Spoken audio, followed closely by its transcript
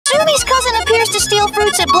Zoomy'S cousin appears to steal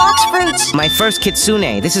fruits at Blox Fruits. My first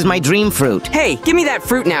kitsune. This is my dream fruit. Hey, give me that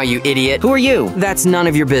fruit now, you idiot. Who are you? That's none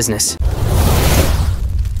of your business.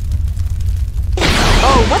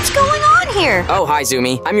 Oh, what's going on here? Oh, hi,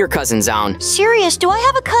 Zoomy. I'm your cousin, Zaun. Serious, do I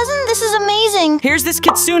have a cousin? This is amazing. Here's this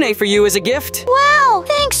kitsune for you as a gift. Wow,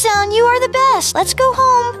 thanks, Sound. You are the best. Let's go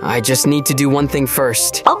home. I just need to do one thing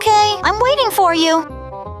first. Okay, I'm waiting for you.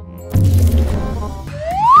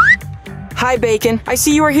 Hi, Bacon. I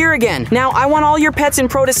see you are here again. Now, I want all your pets in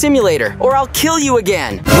Proto Simulator, or I'll kill you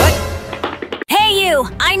again. What? Hey, you!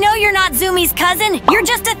 I know you're not Zoomy'S cousin. You're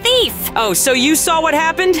just a thief. Oh, so you saw what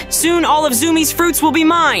happened? Soon, all of Zoomy'S fruits will be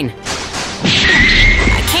mine.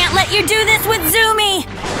 I can't let you do this with Zoomy.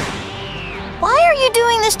 Why are you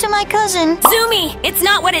doing this to my cousin? Zoomy, it's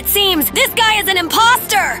not what it seems. This guy is an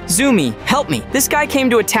imposter. Zoomy, help me. This guy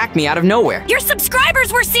came to attack me out of nowhere. Your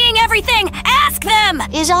subscribers were seeing everything. Ask them.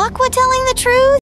 Is Aqua telling the truth?